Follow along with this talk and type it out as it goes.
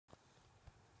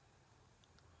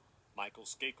Michael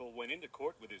Skakel went into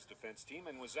court with his defense team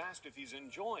and was asked if he's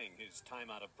enjoying his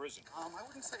time out of prison. I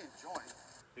wouldn't say enjoying.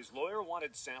 His lawyer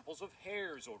wanted samples of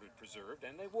hairs ordered preserved,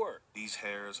 and they were. These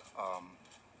hairs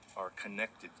are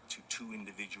connected to two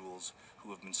individuals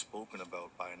who have been spoken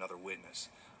about by another witness.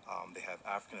 They have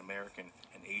African American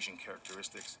and Asian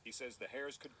characteristics. He says the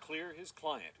hairs could clear his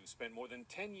client, who spent more than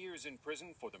 10 years in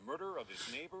prison for the murder of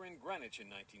his neighbor in Greenwich in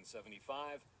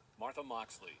 1975, Martha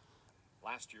Moxley.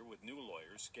 Last year, with new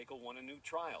lawyers, Skakel won a new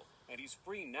trial, and he's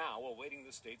free now, awaiting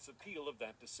the state's appeal of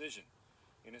that decision.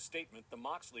 In a statement, the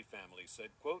Moxley family said,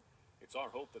 quote, "It's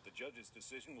our hope that the judge's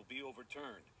decision will be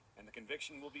overturned, and the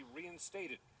conviction will be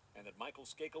reinstated, and that Michael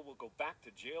Skakel will go back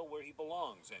to jail where he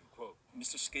belongs," end quote.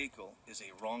 Mr. Skakel is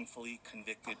a wrongfully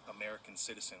convicted American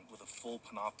citizen with a full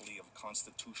panoply of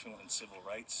constitutional and civil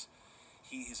rights.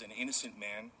 He is an innocent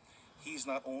man. He's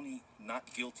not only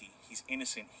not guilty, he's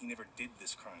innocent. He never did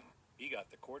this crime. He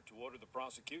got the court to order the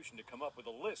prosecution to come up with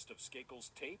a list of Skakel's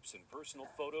tapes and personal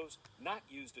photos not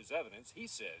used as evidence, he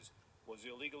says, was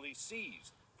illegally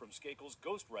seized from Skakel's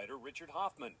ghostwriter, Richard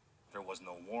Hoffman. There was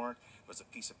no warrant. There was a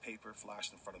piece of paper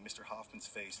flashed in front of Mr. Hoffman's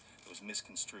face that was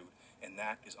misconstrued, and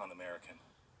that is un-American.